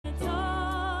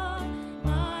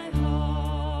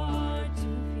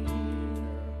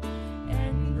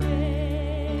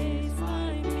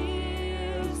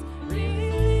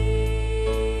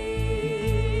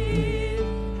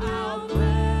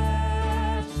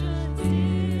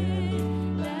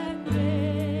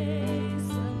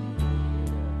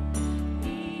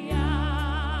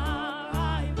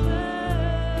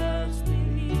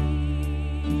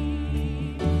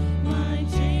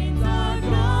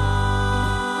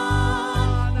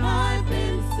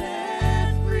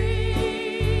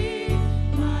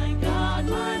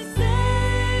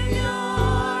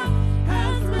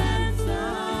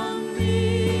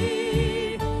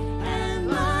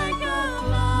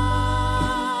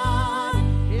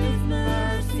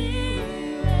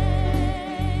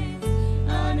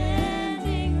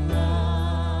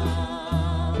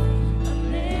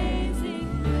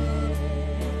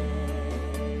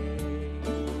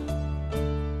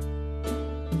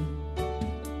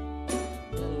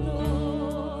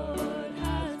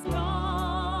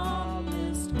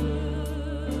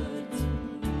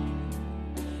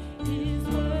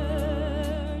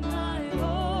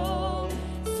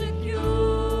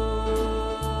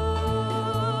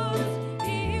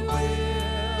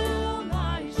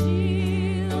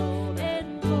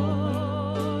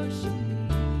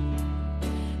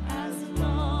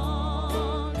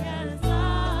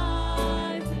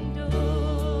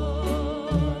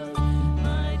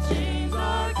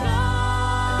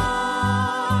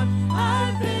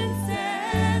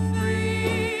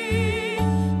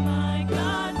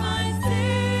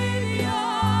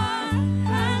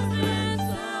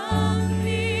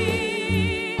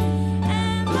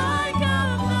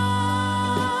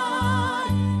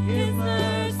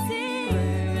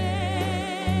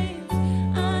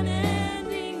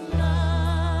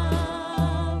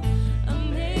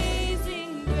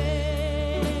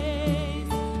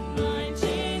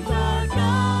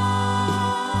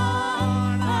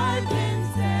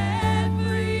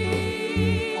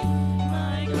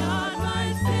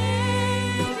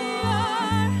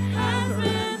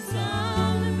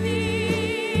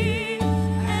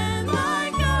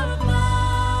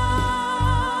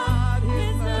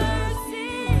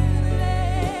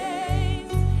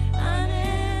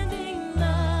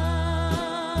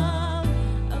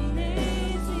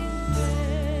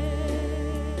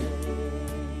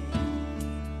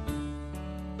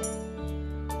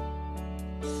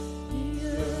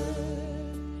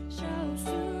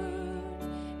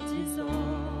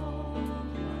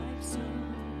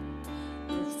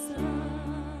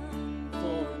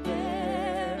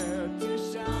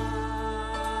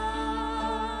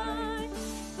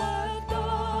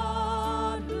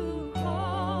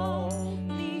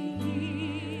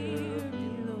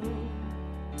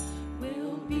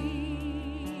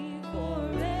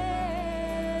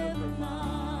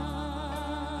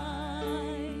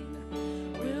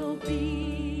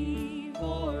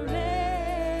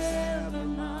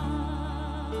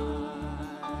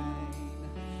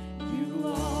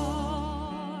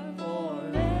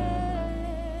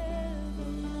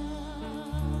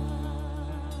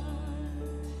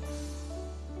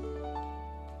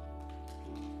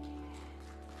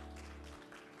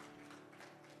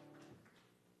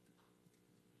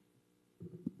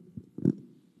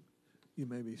You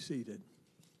may be seated.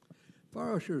 If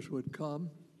our ushers would come,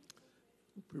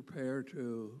 prepare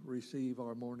to receive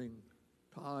our morning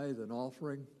tithe and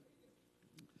offering.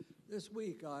 This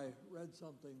week I read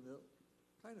something that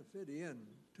kind of fit in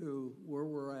to where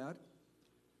we're at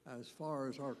as far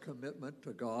as our commitment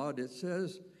to God. It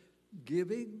says,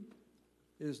 giving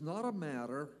is not a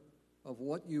matter of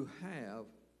what you have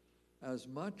as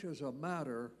much as a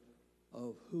matter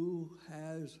of who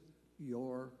has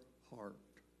your heart.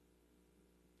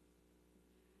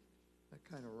 That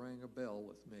kind of rang a bell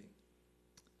with me.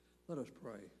 Let us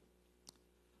pray.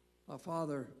 Our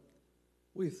Father,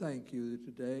 we thank you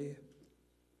today.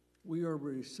 We are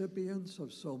recipients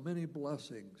of so many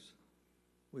blessings.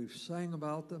 We've sang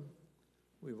about them.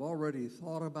 We've already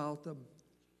thought about them.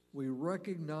 We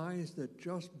recognize that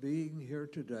just being here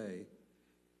today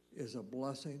is a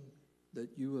blessing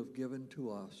that you have given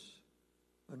to us,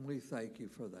 and we thank you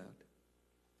for that.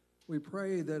 We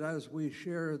pray that as we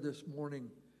share this morning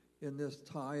in this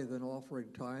tithe and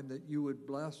offering time, that you would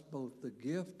bless both the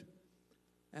gift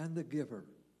and the giver.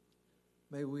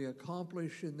 May we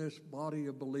accomplish in this body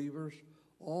of believers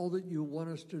all that you want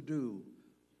us to do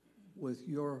with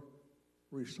your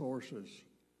resources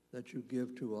that you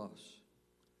give to us.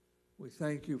 We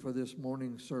thank you for this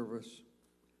morning's service.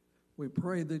 We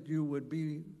pray that you would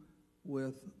be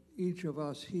with each of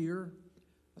us here,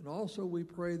 and also we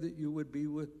pray that you would be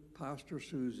with Pastor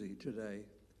Susie today.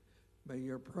 May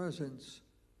your presence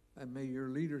and may your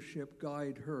leadership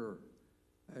guide her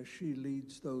as she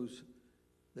leads those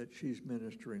that she's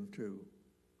ministering to.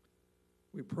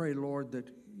 We pray, Lord, that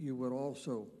you would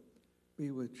also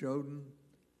be with Joden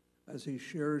as he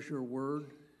shares your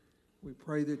word. We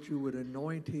pray that you would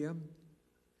anoint him.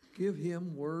 Give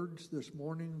him words this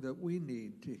morning that we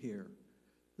need to hear,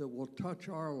 that will touch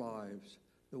our lives,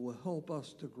 that will help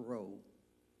us to grow.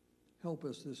 Help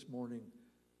us this morning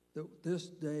that this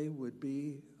day would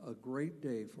be a great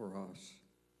day for us.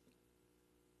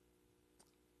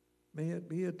 May it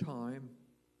be a time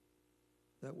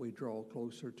that we draw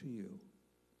closer to you.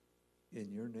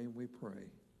 In your name we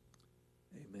pray.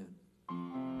 Amen.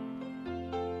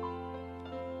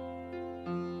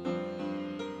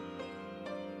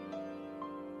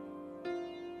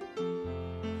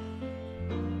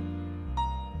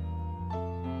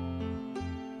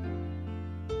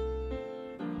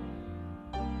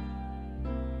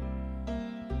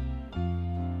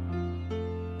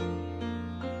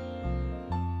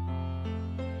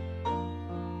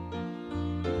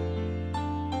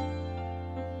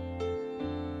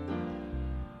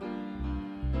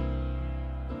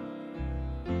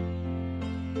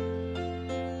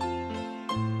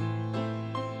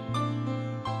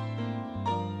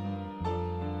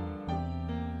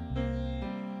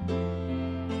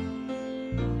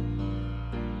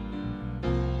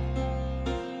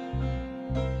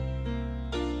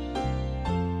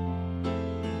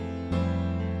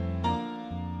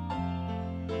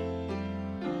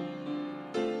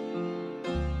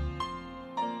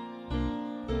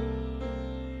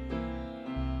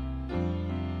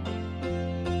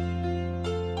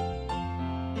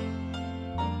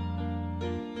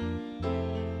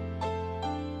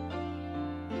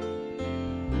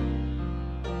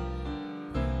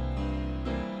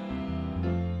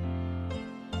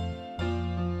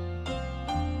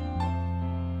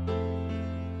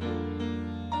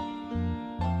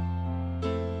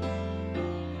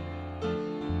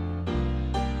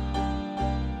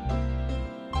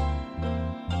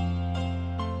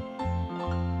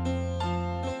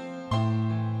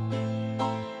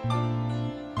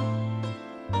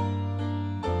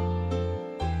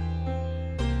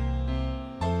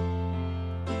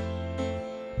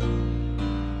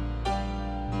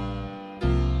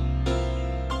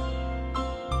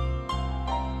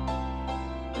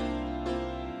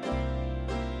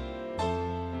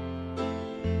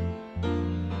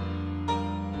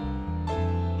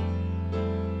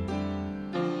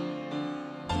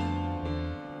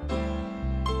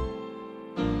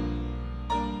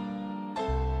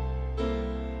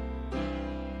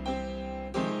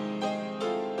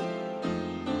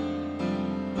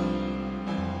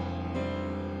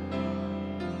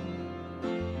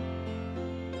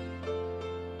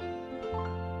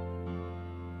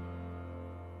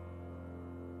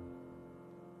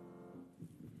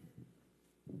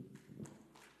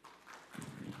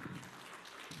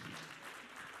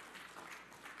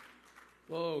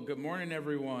 Whoa, good morning,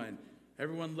 everyone.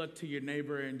 Everyone look to your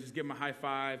neighbor and just give him a high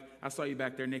five. I saw you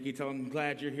back there, Nikki. Tell him I'm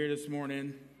glad you're here this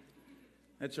morning.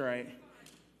 That's right.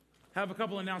 I have a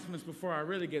couple announcements before I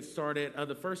really get started.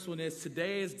 The first one is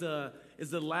today is the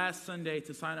last Sunday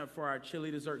to sign up for our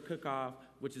chili dessert cook-off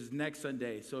which is next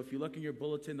Sunday. So if you look in your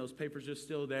bulletin, those papers are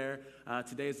still there.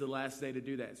 Today is the last day to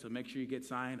do that. So make sure you get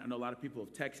signed. I know a lot of people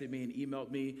have texted me and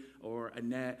emailed me, or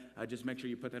Annette. Just make sure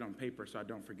you put that on paper so I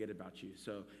don't forget about you.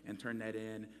 So, and turn that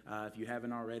in. If you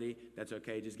haven't already, that's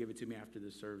okay. Just give it to me after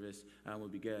the service. We'll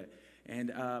be good.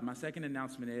 And my second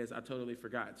announcement is I totally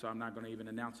forgot, so I'm not going to even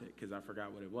announce it because I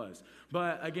forgot what it was.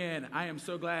 But again, I am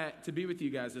so glad to be with you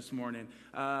guys this morning.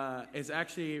 It's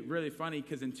actually really funny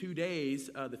because in 2 days,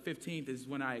 the 15th is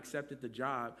when I accepted the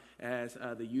job as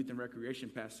the youth and recreation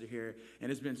pastor here.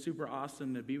 And it's been super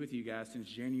awesome to be with you guys since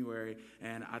January.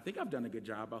 And I think I've done a good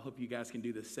job. I hope you guys can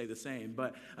say the same.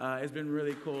 But it's been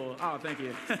really cool. Oh, thank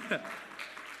you.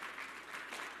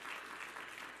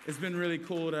 It's been really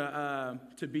cool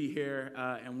to be here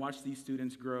and watch these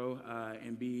students grow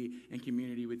and be in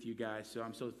community with you guys. So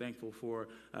I'm so thankful for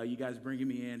you guys bringing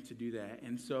me in to do that.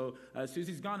 And so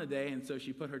Susie's gone today, and so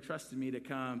she put her trust in me to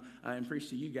come and preach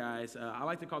to you guys. I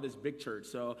like to call this Big Church.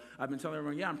 So I've been telling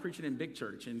everyone, yeah, I'm preaching in Big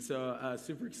Church. And so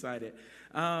super excited.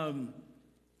 I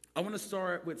want to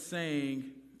start with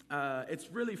saying it's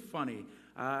really funny.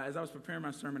 As I was preparing my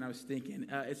sermon, I was thinking,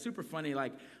 it's super funny,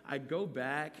 like, I go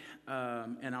back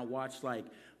and I watch, like,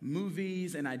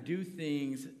 movies, and I do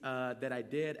things that I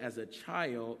did as a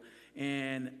child,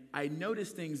 and I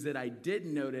notice things that I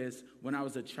didn't notice when I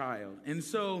was a child. And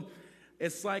so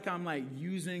it's like I'm, like,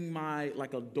 using my,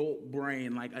 like, adult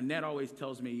brain. Like, Annette always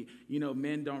tells me, you know,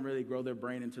 men don't really grow their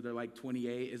brain until they're, like,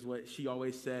 28 is what she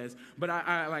always says. But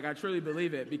I truly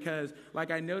believe it because,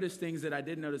 like, I noticed things that I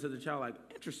didn't notice as a child, like,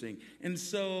 interesting. And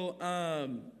so,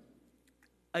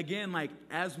 again, like,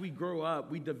 as we grow up,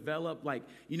 we develop, like,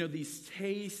 you know, these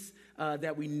tastes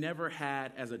that we never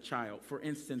had as a child. For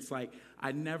instance, like,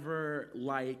 I never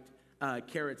liked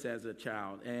carrots as a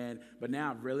child, but now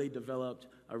I've really developed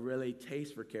a really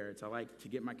taste for carrots. I like to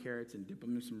get my carrots and dip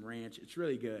them in some ranch. It's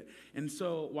really good. And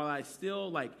so while I still,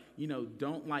 like, you know,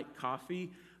 don't like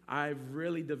coffee, I've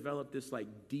really developed this, like,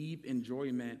 deep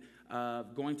enjoyment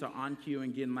of going to OnQ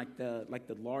and getting like the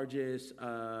largest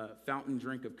fountain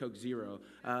drink of Coke Zero.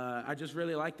 I just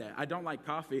really like that. I don't like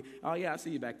coffee. Oh yeah, I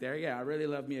see you back there. Yeah, I really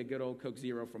love me a good old Coke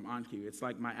Zero from OnQ. It's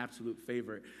like my absolute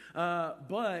favorite.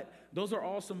 But those are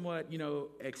all somewhat, you know,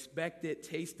 expected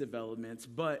taste developments.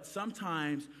 But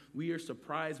sometimes we are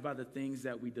surprised by the things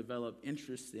that we develop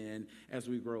interest in as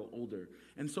we grow older.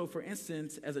 And so, for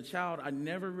instance, as a child, I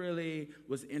never really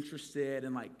was interested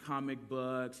in, like, comic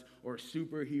books or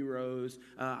superheroes.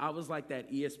 I was like that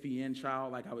ESPN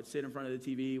child. Like, I would sit in front of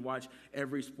the TV, watch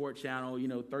every sport channel, you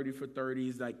know, 30 for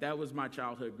 30s. Like, that was my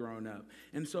childhood growing up.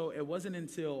 And so it wasn't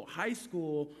until high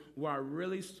school where I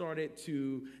really started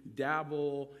to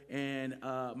dabble in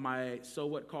my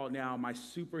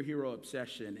superhero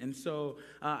obsession. And so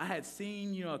I had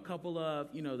seen, you know, a couple of,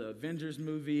 you know, the Avengers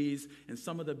movies and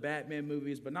some of the Batman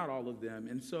movies, but not all of them.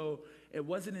 And so it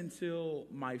wasn't until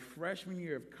my freshman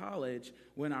year of college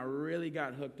when I really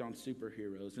got hooked on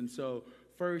superheroes. And so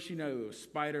first, you know, it was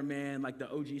Spider-Man, like the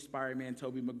OG Spider-Man,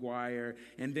 Tobey Maguire.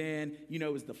 And then, you know,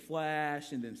 it was The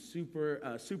Flash, and then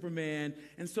Superman.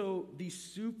 And so these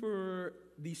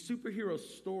superhero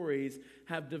stories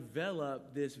have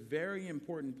developed this very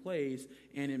important place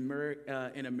in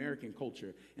American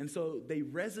culture. And so they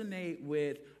resonate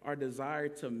with our desire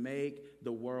to make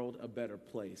the world a better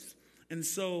place. And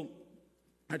so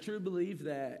I truly believe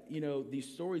that, you know, these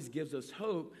stories gives us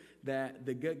hope that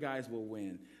the good guys will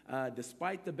win,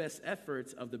 despite the best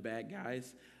efforts of the bad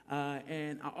guys.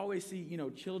 And I always see, you know,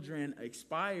 children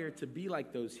aspire to be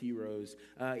like those heroes,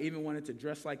 even wanted to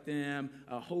dress like them,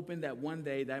 hoping that one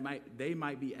day they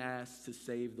might be asked to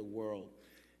save the world.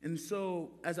 And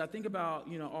so as I think about,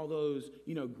 you know, all those,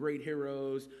 you know, great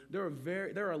heroes, there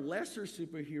are lesser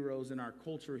superheroes in our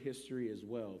culture history as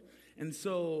well. And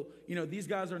so, you know, these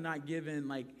guys are not given,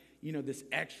 like, you know, this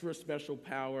extra special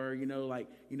power, you know, like,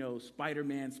 you know,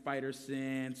 Spider-Man, spider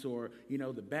sense, or, you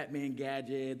know, the Batman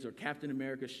gadgets or Captain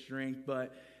America's strength,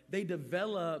 but they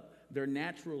develop their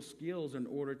natural skills in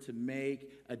order to make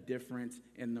a difference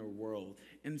in their world.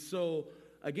 And so,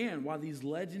 again, while these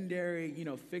legendary, you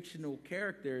know, fictional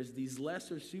characters, these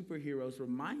lesser superheroes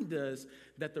remind us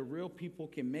that the real people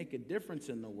can make a difference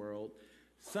in the world,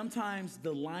 sometimes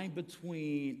the line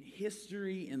between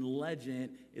history and legend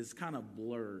is kind of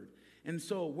blurred. And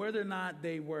so whether or not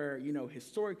they were, you know,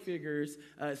 historic figures,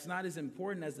 it's not as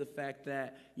important as the fact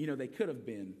that, you know, they could have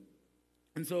been.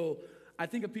 And so I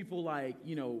think of people like,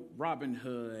 you know, Robin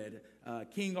Hood,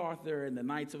 King Arthur and the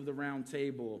Knights of the Round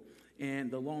Table,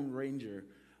 and the Lone Ranger.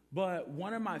 But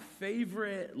one of my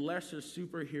favorite lesser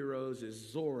superheroes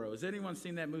is Zorro. Has anyone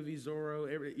seen that movie,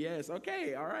 Zorro? Yes,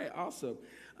 okay, all right, awesome.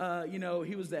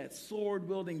 He was that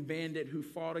sword-wielding bandit who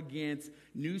fought against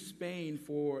New Spain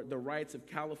for the rights of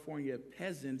California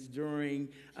peasants during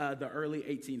the early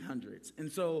 1800s.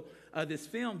 And so this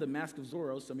film, The Mask of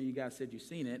Zorro, some of you guys said you've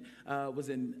seen it, was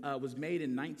made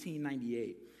in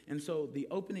 1998. And so the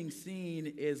opening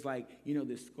scene is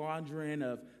this squadron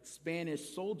of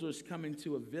Spanish soldiers coming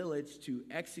to a village to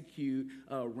execute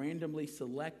randomly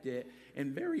selected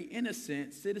and very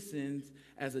innocent citizens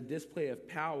as a display of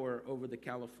power over the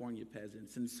California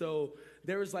peasants. And so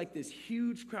there was this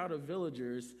huge crowd of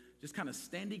villagers just kind of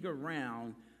standing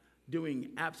around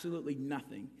doing absolutely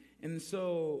nothing. And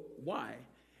so why?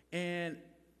 And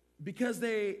because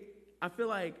I feel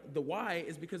like the why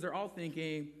is because they're all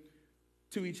thinking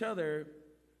to each other,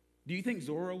 do you think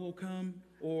Zorro will come?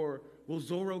 Or will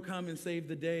Zorro come and save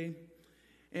the day?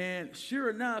 And sure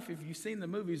enough, if you've seen the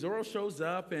movie, Zorro shows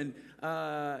up, and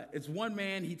it's one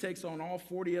man. He takes on all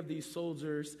 40 of these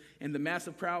soldiers, and the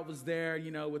massive crowd was there,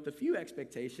 with a few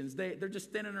expectations. They're just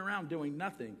standing around doing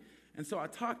nothing. And so I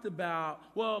talked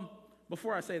about,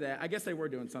 before I say that, I guess they were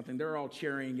doing something. They were all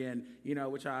cheering, and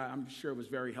which I'm sure was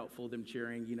very helpful, them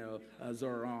cheering,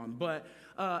 Zorro on. But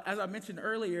as I mentioned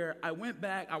earlier, I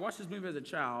watched this movie as a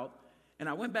child, and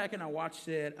I went back and I watched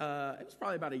it. It was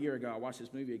probably about a year ago. I watched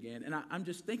this movie again, and I'm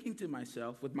just thinking to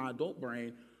myself with my adult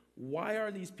brain, why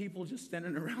are these people just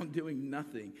standing around doing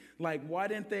nothing? Why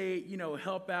didn't they,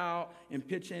 help out and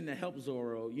pitch in to help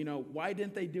Zorro? Why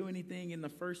didn't they do anything in the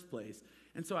first place?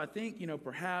 And so I think,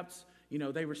 perhaps,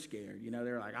 they were scared. They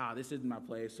were like, this isn't my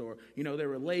place. Or, they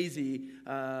were lazy.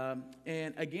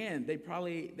 And again, they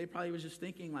probably was just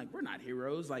thinking, we're not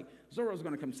heroes. Zorro's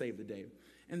going to come save the day.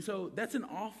 And so that's an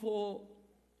awful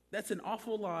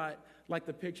lot like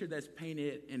the picture that's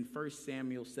painted in 1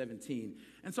 Samuel 17.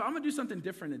 And so I'm going to do something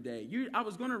different today. I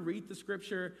was going to read the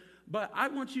scripture, but I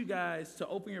want you guys to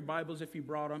open your Bibles if you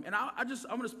brought them. And I'm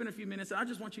going to spend a few minutes, and I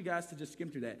just want you guys to just skim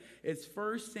through that. It's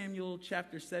 1 Samuel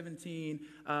chapter 17,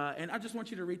 and I just want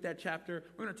you to read that chapter.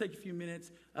 We're going to take a few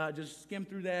minutes, just skim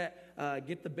through that,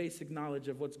 get the basic knowledge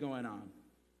of what's going on.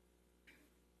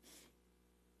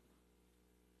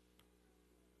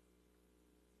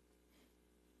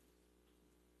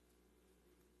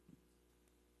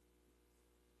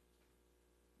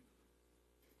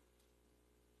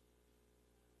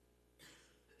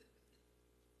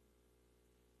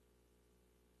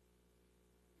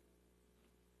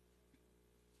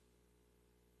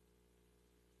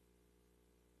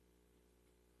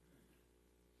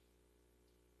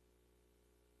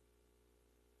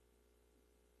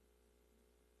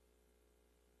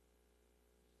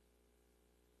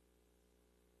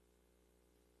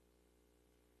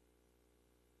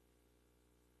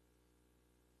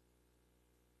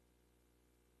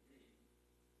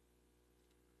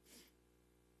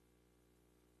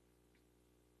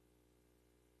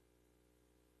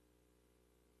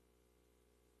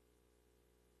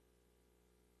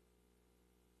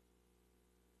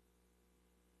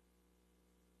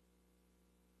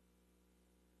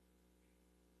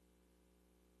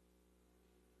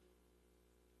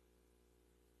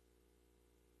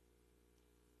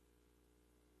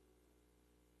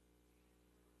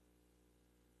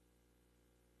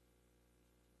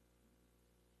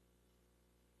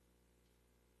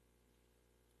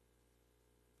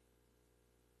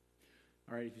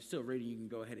 All right, if you're still reading, you can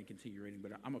go ahead and continue reading,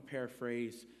 but I'm going to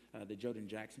paraphrase the Joden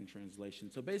Jackson translation.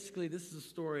 So basically, this is a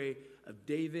story of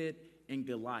David and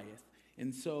Goliath.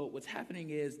 And so what's happening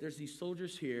is there's these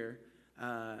soldiers here,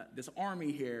 this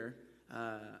army here,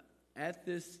 at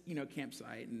this,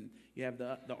 campsite, and you have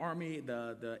the army,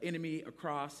 the enemy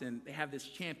across, and they have this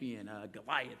champion,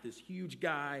 Goliath, this huge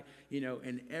guy,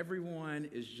 and everyone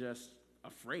is just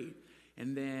afraid.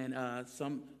 And then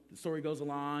the story goes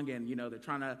along, and,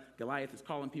 Goliath is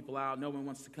calling people out. No one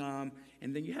wants to come.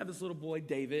 And then you have this little boy,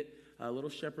 David, a little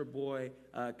shepherd boy,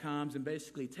 comes and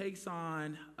basically takes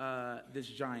on this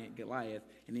giant, Goliath,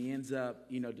 and he ends up,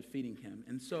 defeating him.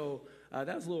 And so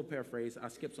that was a little paraphrase. I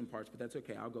skipped some parts, but that's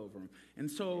okay. I'll go over them.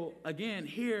 And so, again,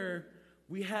 here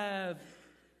we have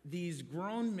these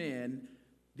grown men,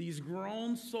 these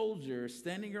grown soldiers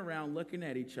standing around looking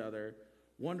at each other,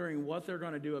 wondering what they're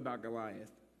going to do about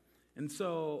Goliath. And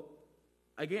so,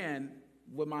 again,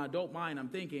 with my adult mind, I'm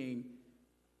thinking,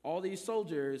 all these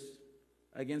soldiers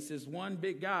against this one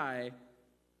big guy,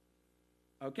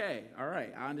 okay, all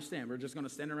right, I understand. We're just going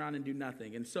to stand around and do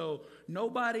nothing. And so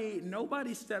nobody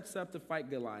steps up to fight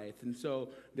Goliath. And so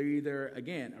they're either,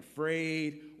 again,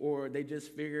 afraid, or they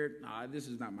just figured, this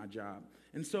is not my job.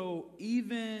 And so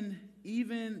even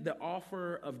even the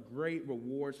offer of great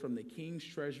rewards from the king's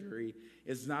treasury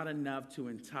is not enough to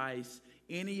entice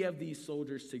any of these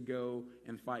soldiers to go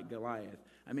and fight Goliath.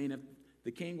 I mean, if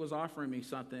the king was offering me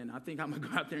something, I think I'm going to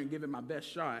go out there and give it my best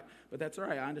shot, but that's all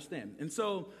right, I understand. And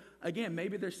so, again,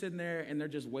 maybe they're sitting there and they're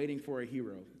just waiting for a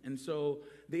hero. And so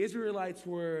the Israelites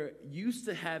were used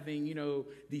to having,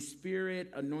 these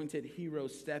spirit-anointed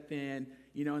heroes step in,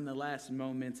 in the last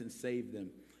moments and save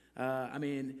them.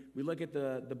 We look at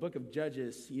the book of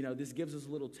Judges, this gives us a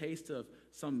little taste of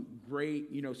some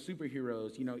great,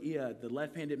 superheroes. The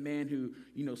left-handed man who,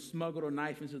 smuggled a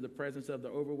knife into the presence of the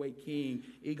overweight king,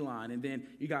 Eglon. And then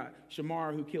you got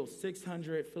Shamar, who killed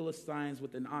 600 Philistines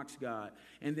with an ox god.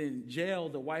 And then Jael,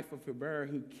 the wife of Heber,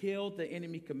 who killed the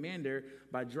enemy commander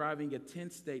by driving a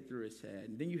tent stake through his head.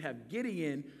 And then you have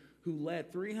Gideon, who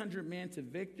led 300 men to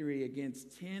victory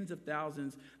against tens of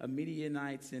thousands of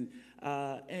Midianites and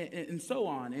so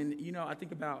on. And, I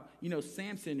think about,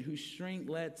 Samson, whose strength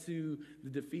led to the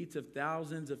defeats of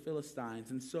thousands of Philistines.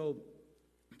 And so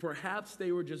perhaps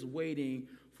they were just waiting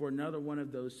for another one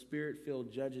of those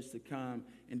spirit-filled judges to come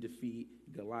and defeat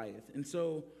Goliath. And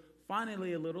so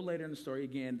finally, a little later in the story,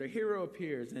 again, the hero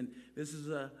appears. And this is,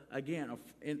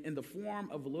 in the form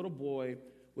of a little boy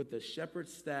with a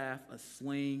shepherd's staff, a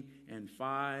sling, and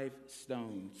 5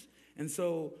 stones. And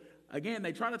so, again,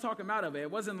 they try to talk him out of it.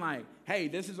 It wasn't like, hey,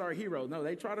 this is our hero. No,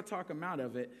 they try to talk him out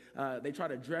of it. They try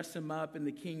to dress him up in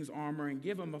the king's armor and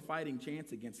give him a fighting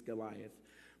chance against Goliath.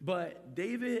 But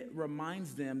David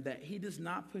reminds them that he does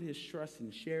not put his trust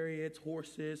in chariots,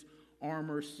 horses,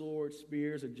 armor, swords,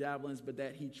 spears, or javelins, but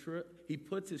that he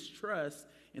puts his trust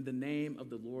in the name of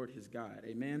the Lord his God.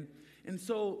 Amen? And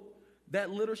so that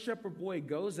little shepherd boy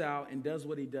goes out and does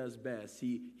what he does best.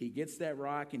 He gets that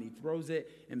rock and he throws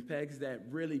it and pegs that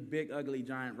really big, ugly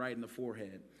giant right in the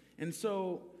forehead. And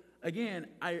so, again,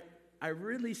 I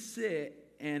really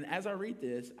sit, and as I read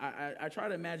this, I try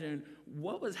to imagine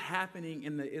what was happening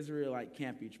in the Israelite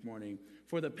camp each morning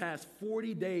for the past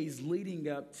 40 days leading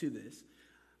up to this.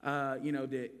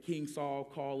 Did King Saul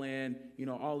call in,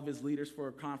 all of his leaders for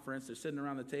a conference? They're sitting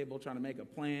around the table trying to make a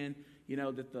plan.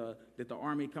 That the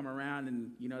army come around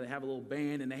and, they have a little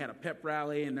band and they had a pep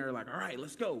rally and they're like, all right,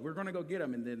 let's go. We're going to go get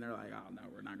them. And then they're like, oh, no,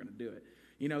 we're not going to do it.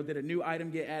 Did a new item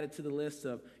get added to the list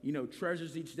of,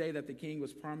 treasures each day that the king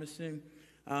was promising?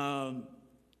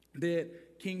 Did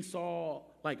King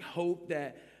Saul, hope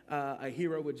that a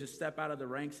hero would just step out of the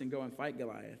ranks and go and fight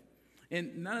Goliath?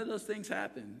 And none of those things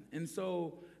happened. And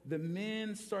so the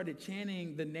men started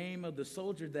chanting the name of the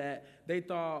soldier that they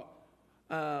thought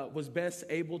was best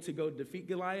able to go defeat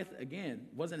Goliath. Again,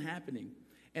 wasn't happening.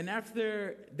 And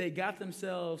after they got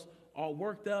themselves all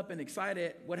worked up and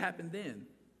excited, what happened then?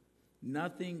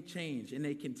 Nothing changed, and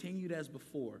they continued as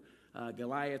before.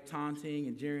 Goliath taunting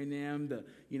and jeering them,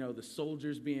 the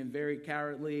soldiers being very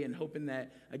cowardly and hoping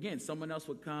that, again, someone else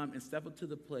would come and step up to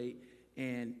the plate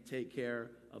and take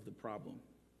care of the problem.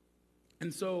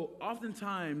 And so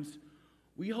oftentimes,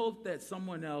 we hope that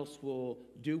someone else will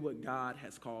do what God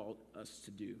has called us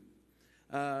to do.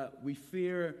 We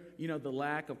fear, the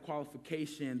lack of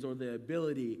qualifications or the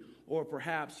ability, or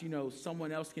perhaps,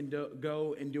 someone else can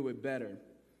go and do it better.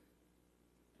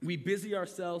 We busy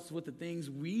ourselves with the things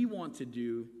we want to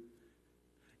do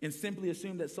and simply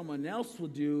assume that someone else will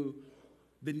do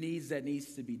the needs that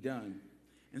needs to be done.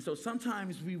 And so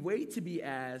sometimes we wait to be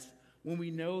asked when we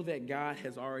know that God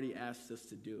has already asked us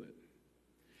to do it.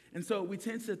 And so we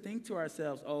tend to think to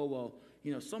ourselves, oh, well,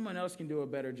 someone else can do a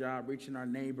better job reaching our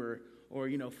neighbor or,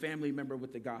 family member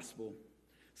with the gospel.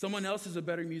 Someone else is a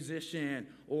better musician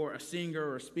or a singer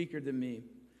or a speaker than me.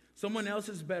 Someone else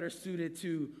is better suited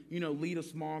to, lead a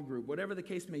small group, whatever the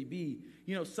case may be.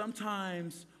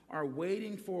 Sometimes our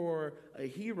waiting for a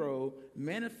hero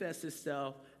manifests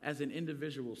itself as an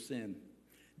individual sin,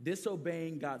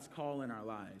 disobeying God's call in our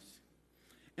lives.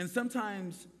 And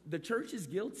sometimes the church is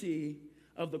guilty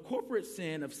of the corporate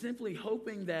sin of simply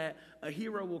hoping that a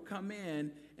hero will come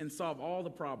in and solve all the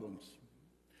problems.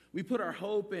 We put our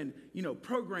hope in,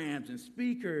 programs and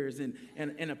speakers and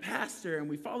a pastor, and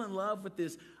we fall in love with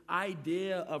this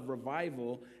idea of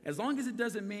revival, as long as it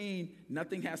doesn't mean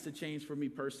nothing has to change for me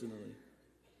personally.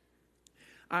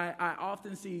 I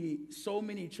often see so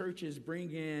many churches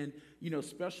bring in,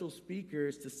 special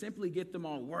speakers to simply get them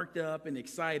all worked up and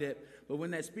excited, but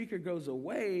when that speaker goes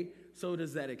away, so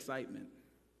does that excitement.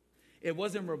 It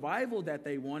wasn't revival that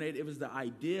they wanted, it was the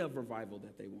idea of revival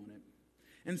that they wanted.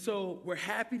 And so we're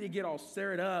happy to get all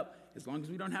stirred up as long as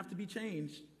we don't have to be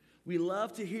changed. We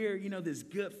love to hear, this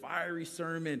good fiery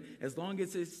sermon as long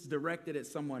as it's directed at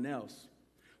someone else.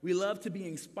 We love to be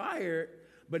inspired,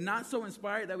 but not so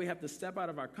inspired that we have to step out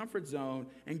of our comfort zone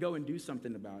and go and do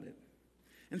something about it.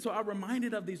 And so I'm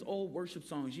reminded of these old worship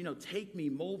songs, take me,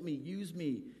 mold me, use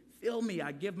me, fill me,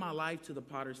 I give my life to the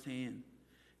potter's hand.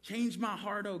 Change my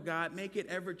heart, oh God, make it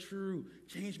ever true.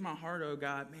 Change my heart, oh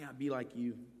God, may I be like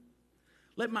you.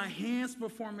 Let my hands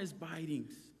perform his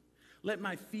bindings. Let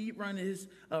my feet run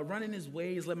in his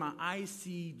ways. Let my eyes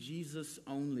see Jesus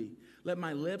only. Let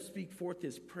my lips speak forth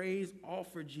his praise, all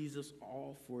for Jesus,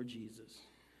 all for Jesus.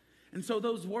 And so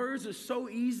those words are so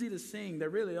easy to sing. They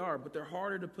really are, but they're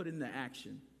harder to put into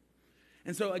action.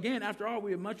 And so again, after all,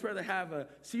 we would much rather have a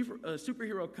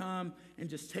superhero come and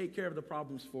just take care of the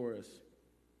problems for us.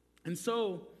 And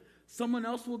so someone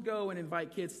else will go and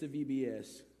invite kids to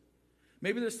VBS.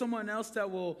 Maybe there's someone else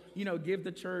that will, give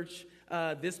the church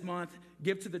this month,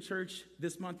 give to the church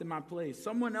this month in my place.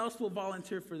 Someone else will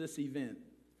volunteer for this event.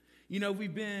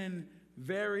 We've been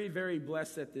very, very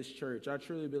blessed at this church. I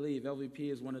truly believe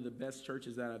LVP is one of the best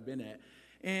churches that I've been at.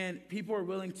 And people are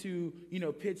willing to,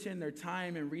 pitch in their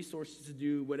time and resources to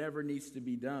do whatever needs to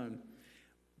be done.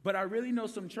 But I really know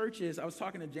some churches, I was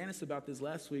talking to Janice about this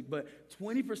last week, but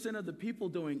 20% of the people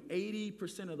doing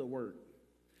 80% of the work.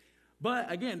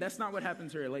 But again, that's not what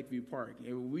happens here at Lakeview Park.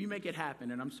 We make it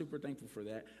happen, and I'm super thankful for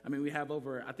that. I mean, we have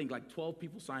over, 12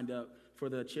 people signed up for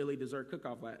the chili dessert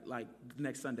cook-off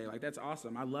next Sunday. That's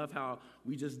awesome. I love how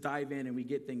we just dive in and we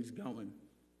get things going.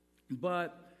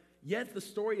 But yet the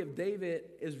story of David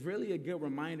is really a good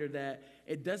reminder that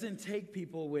it doesn't take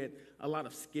people with a lot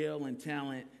of skill and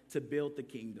talent to build the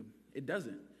kingdom. It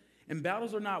doesn't. And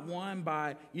battles are not won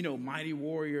by, mighty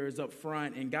warriors up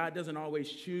front. And God doesn't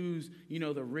always choose,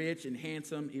 the rich and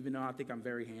handsome, even though I think I'm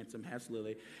very handsome,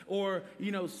 absolutely. Or,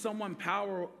 someone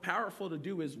powerful to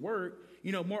do his work.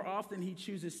 More often he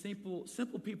chooses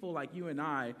simple people like you and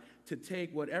I to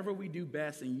take whatever we do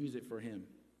best and use it for him.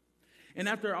 And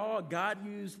after all, God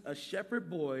used a shepherd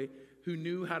boy who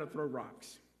knew how to throw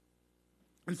rocks.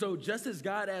 And so just as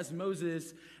God asked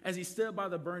Moses as he stood by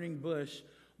the burning bush,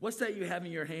 what's that you have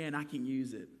in your hand? I can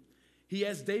use it. He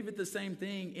asked David the same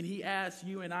thing, and he asked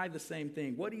you and I the same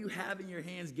thing. What do you have in your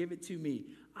hands? Give it to me.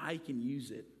 I can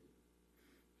use it.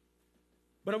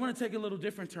 But I want to take a little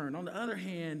different turn. On the other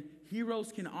hand,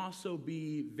 heroes can also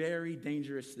be very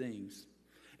dangerous things.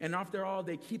 And after all,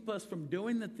 they keep us from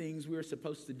doing the things we are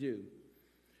supposed to do.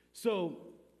 So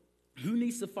who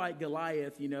needs to fight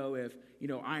Goliath, if,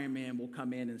 Iron Man will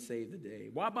come in and save the day?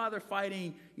 Why bother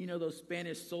fighting, those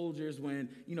Spanish soldiers when,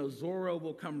 Zorro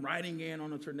will come riding in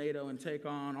on a tornado and take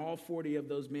on all 40 of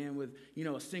those men with,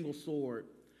 a single sword?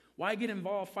 Why get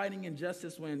involved fighting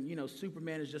injustice when,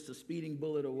 Superman is just a speeding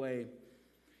bullet away?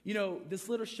 This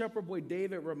little shepherd boy,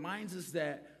 David, reminds us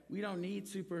that we don't need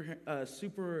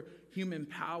superhuman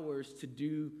powers to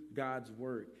do God's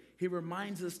work. He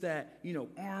reminds us that,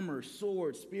 armor,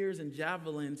 swords, spears, and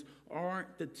javelins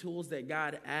aren't the tools that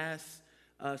God asks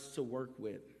us to work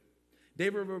with.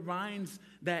 David reminds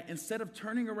that instead of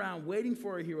turning around waiting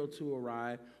for a hero to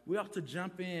arrive, we ought to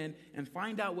jump in and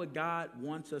find out what God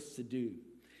wants us to do.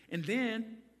 And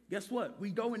then, guess what? We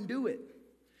go and do it.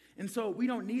 And so we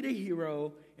don't need a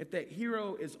hero if that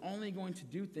hero is only going to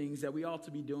do things that we ought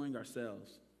to be doing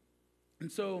ourselves.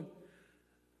 And so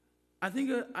I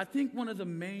think one of the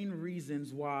main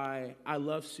reasons why I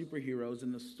love superheroes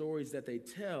and the stories that they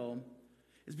tell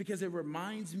is because it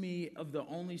reminds me of the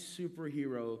only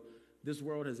superhero this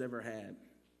world has ever had,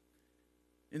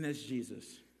 and that's Jesus.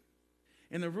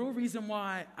 And the real reason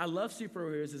why I love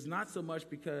superheroes is not so much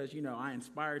because, I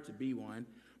inspired to be one,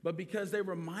 but because they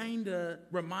reminds us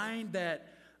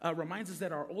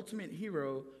that our ultimate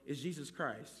hero is Jesus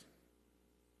Christ.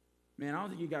 Man, I don't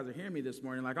think you guys are hearing me this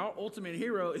morning. Our ultimate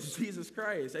hero is Jesus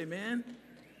Christ. Amen?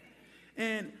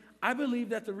 And I believe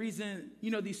that the reason,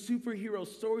 these superhero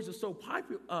stories are so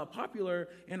popular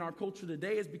in our culture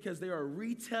today is because they are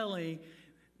retelling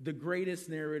the greatest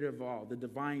narrative of all, the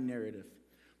divine narrative.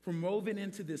 From woven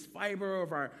into this fiber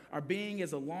of our being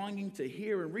is a longing to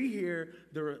hear and rehear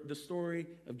the story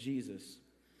of Jesus.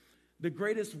 The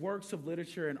greatest works of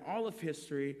literature in all of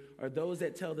history are those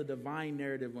that tell the divine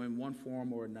narrative in one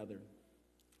form or another.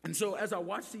 And so as I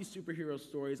watch these superhero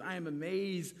stories, I am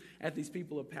amazed at these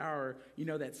people of power,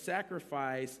 that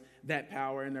sacrifice that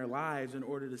power in their lives in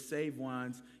order to save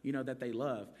ones, that they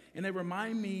love. And they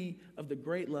remind me of the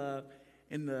great love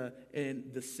and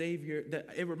the Savior.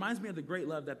 It reminds me of the great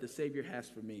love that the Savior has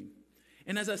for me.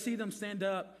 And as I see them stand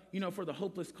up, for the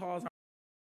hopeless cause,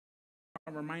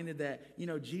 I'm reminded that,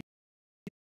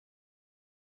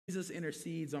 Jesus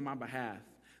intercedes on my behalf,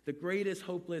 the greatest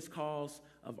hopeless cause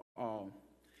of all.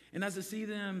 And as I see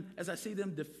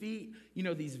them defeat,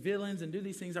 these villains and do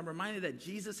these things, I'm reminded that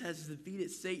Jesus has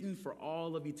defeated Satan for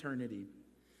all of eternity.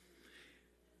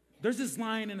 There's this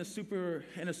line in a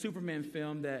Superman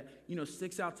film that,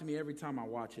 sticks out to me every time I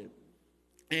watch it.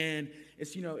 And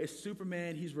it's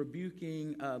Superman. He's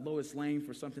rebuking Lois Lane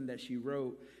for something that she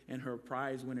wrote in her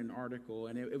prize-winning article.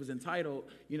 And it was entitled,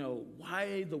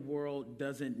 Why the World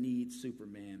Doesn't Need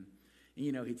Superman.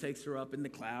 And, he takes her up in the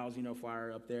clouds, fly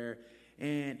her up there.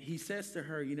 And he says to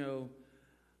her,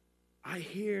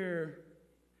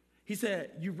 he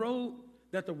said, you wrote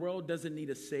that the world doesn't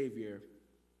need a savior,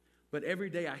 but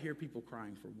every day I hear people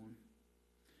crying for one.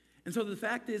 And so the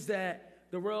fact is that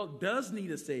the world does need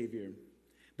a savior.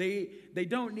 They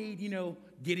don't need,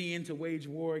 Gideon to wage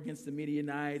war against the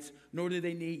Midianites, nor do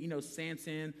they need,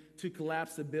 Samson to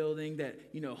collapse the building that,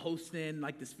 hosting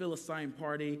like this Philistine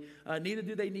party. Neither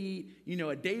do they need,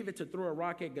 a David to throw a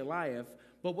rock at Goliath.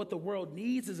 But what the world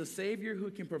needs is a Savior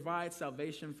who can provide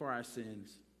salvation for our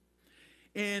sins.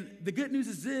 And the good news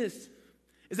is this,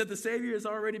 is that the Savior has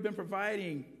already been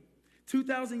providing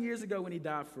 2,000 years ago when he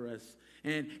died for us.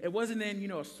 And it wasn't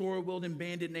in, a sword-wielding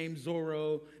bandit named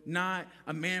Zorro, not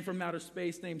a man from outer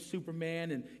space named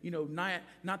Superman, and,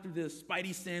 not through the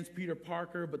spidey sense, Peter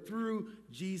Parker, but through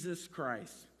Jesus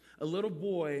Christ, a little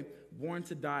boy born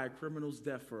to die a criminal's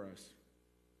death for us.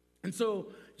 And so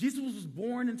Jesus was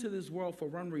born into this world for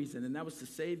one reason, and that was to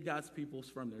save God's people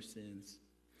from their sins.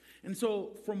 And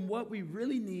so from what we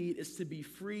really need is to be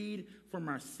freed from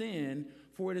our sin,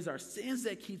 for it is our sins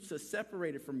that keeps us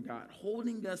separated from God,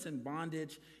 holding us in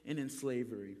bondage and in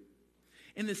slavery.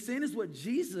 And the sin is what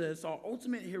Jesus, our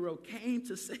ultimate hero, came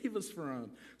to save us from,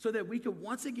 so that we could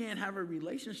once again have a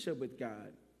relationship with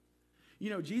God.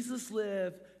 Jesus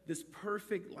lived this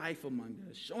perfect life among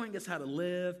us, showing us how to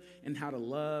live and how to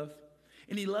love.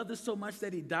 And he loved us so much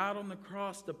that he died on the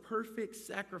cross, the perfect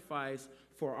sacrifice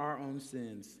for our own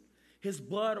sins. His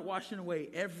blood washing away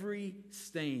every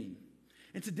stain.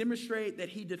 And to demonstrate that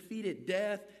he defeated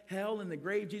death, hell, and the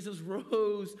grave, Jesus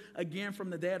rose again from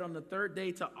the dead on the third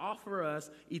day to offer us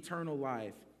eternal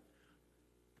life.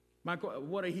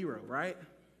 What a hero, right?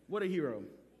 What a hero.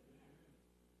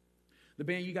 The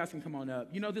band, you guys can come on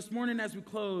up. This morning as we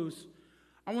close,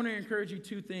 I want to encourage you with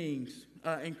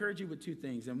two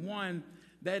things. And one,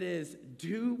 that is,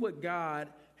 do what God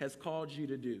has called you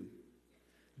to do.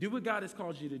 Do what God has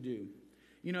called you to do.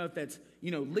 If that's,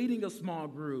 leading a small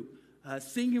group,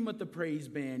 singing with the praise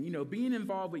band, being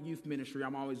involved with youth ministry.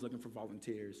 I'm always looking for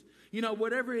volunteers.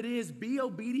 Whatever it is, be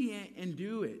obedient and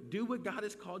do it. Do what God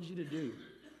has called you to do.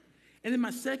 And then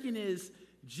my second is,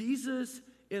 Jesus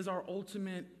is our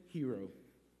ultimate hero.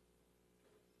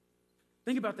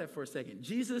 Think about that for a second.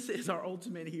 Jesus is our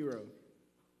ultimate hero.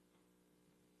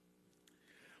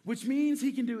 Which means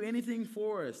he can do anything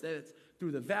for us. That's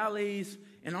through the valleys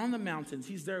and on the mountains.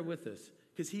 He's there with us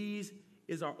because he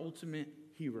is our ultimate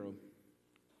hero.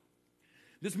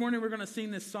 This morning we're going to sing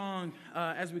this song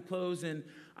as we close, and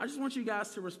I just want you guys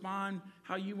to respond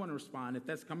how you want to respond. If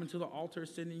that's coming to the altar,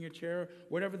 sitting in your chair,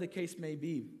 whatever the case may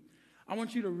be. I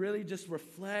want you to really just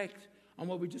reflect on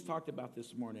what we just talked about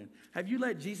this morning. Have you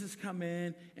let Jesus come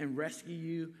in and rescue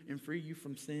you and free you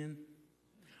from sin?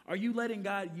 Are you letting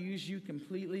God use you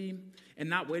completely and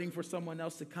not waiting for someone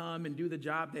else to come and do the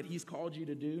job that he's called you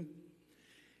to do?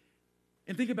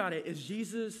 And think about it. Is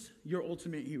Jesus your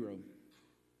ultimate hero?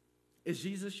 Is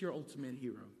Jesus your ultimate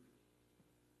hero?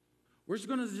 We're just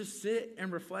going to just sit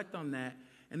and reflect on that,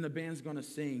 and the band's going to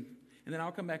sing. And then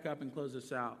I'll come back up and close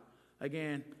this out.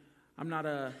 Again, I'm not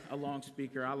a long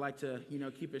speaker. I like to,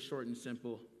 keep it short and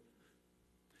simple.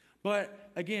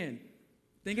 But again,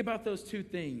 think about those two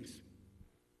things.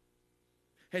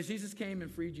 Has Jesus came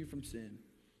and freed you from sin?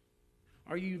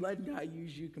 Are you letting God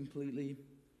use you completely?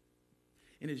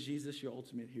 And is Jesus your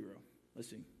ultimate hero? Let's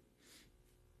sing.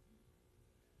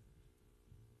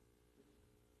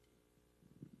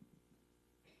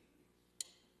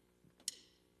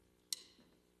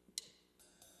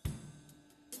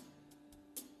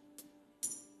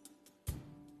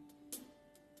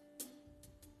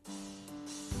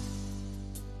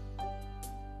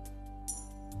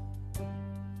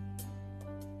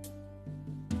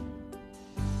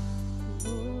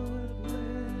 Lord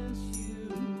bless you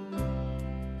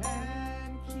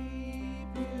and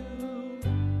keep you.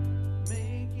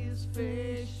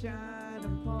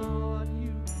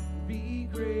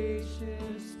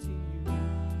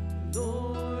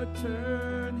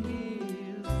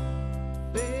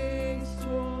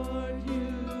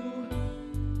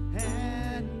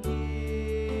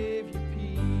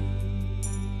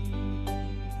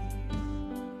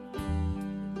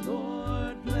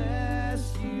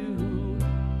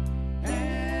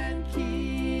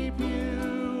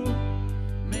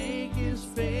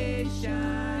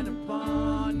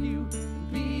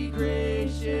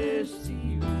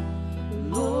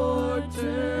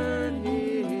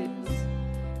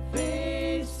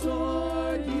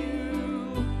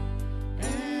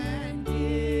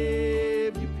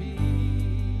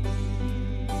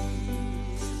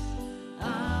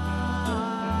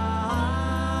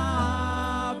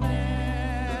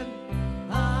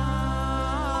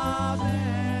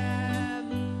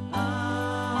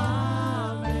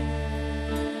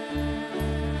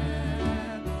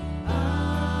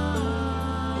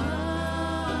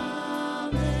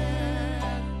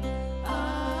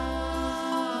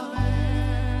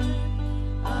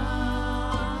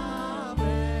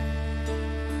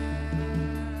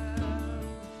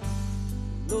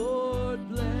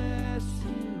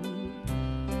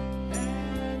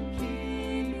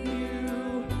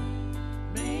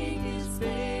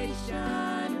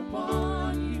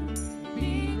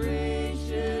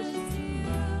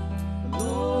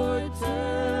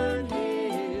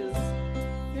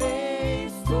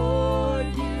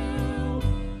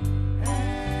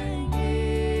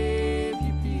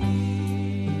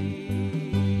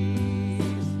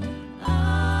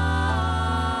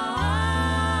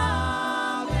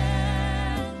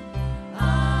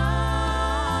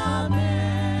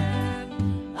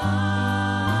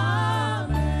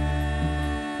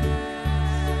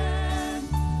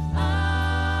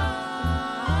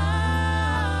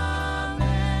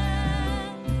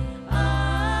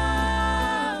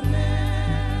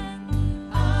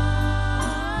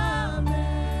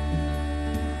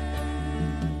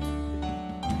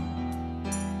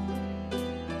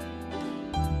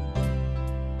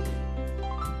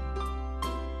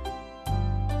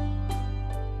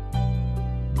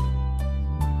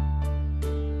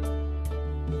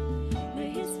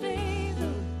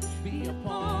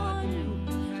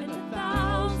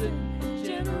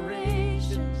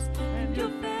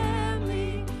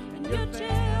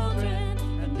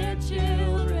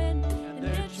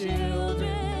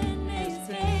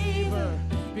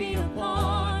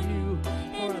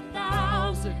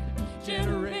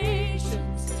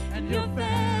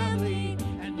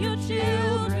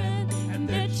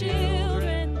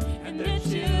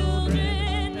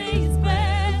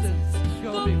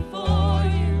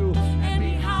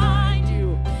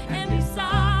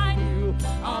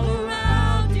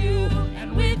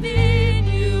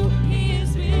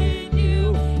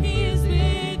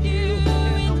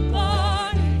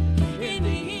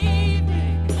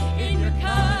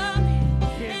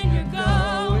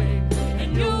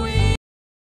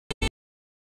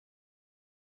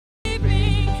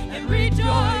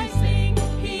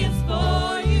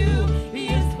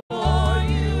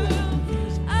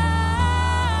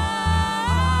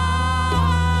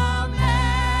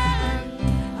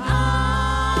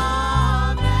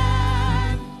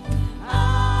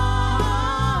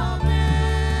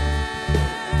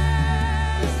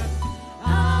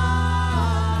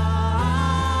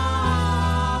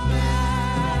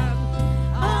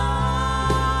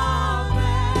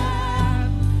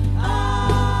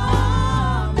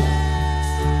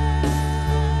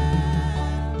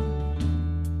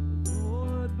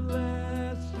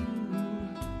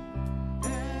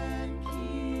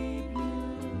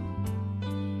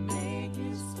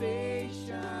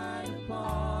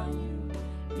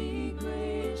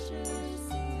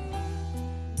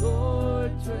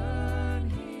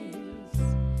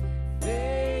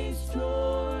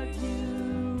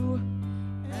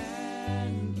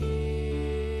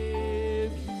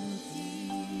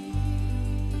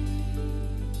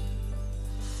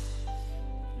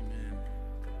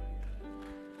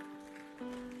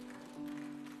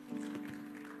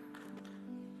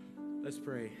 Let's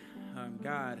pray.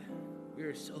 God, we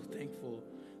are so thankful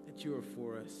that you are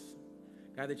for us.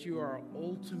 God, that you are our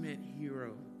ultimate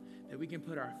hero, that we can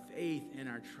put our faith and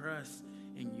our trust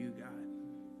in you,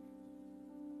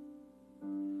 God.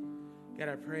 God,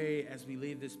 I pray as we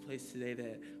leave this place today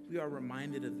that we are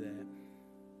reminded of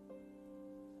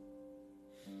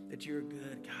that you're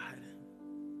good, God.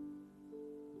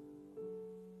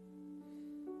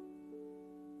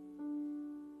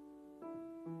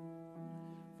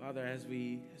 Father, as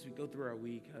we go through our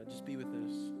week, just be with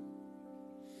us.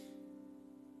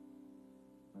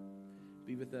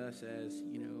 Be with us as,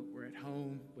 we're at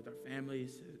home with our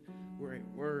families, we're at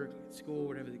work, at school,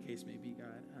 whatever the case may be,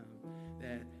 God,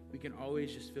 that we can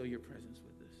always just feel your presence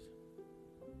with us.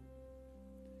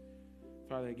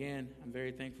 Father, again, I'm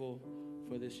very thankful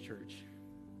for this church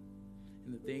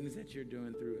and the things that you're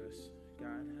doing through us.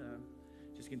 God,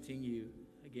 just continue,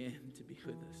 again, to be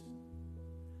with us.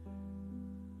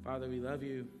 Father, we love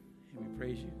you and we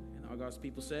praise you. And all God's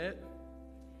people said,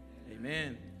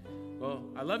 amen. Well,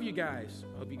 I love you guys.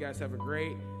 I hope you guys have a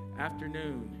great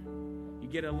afternoon. You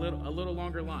get a little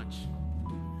longer lunch.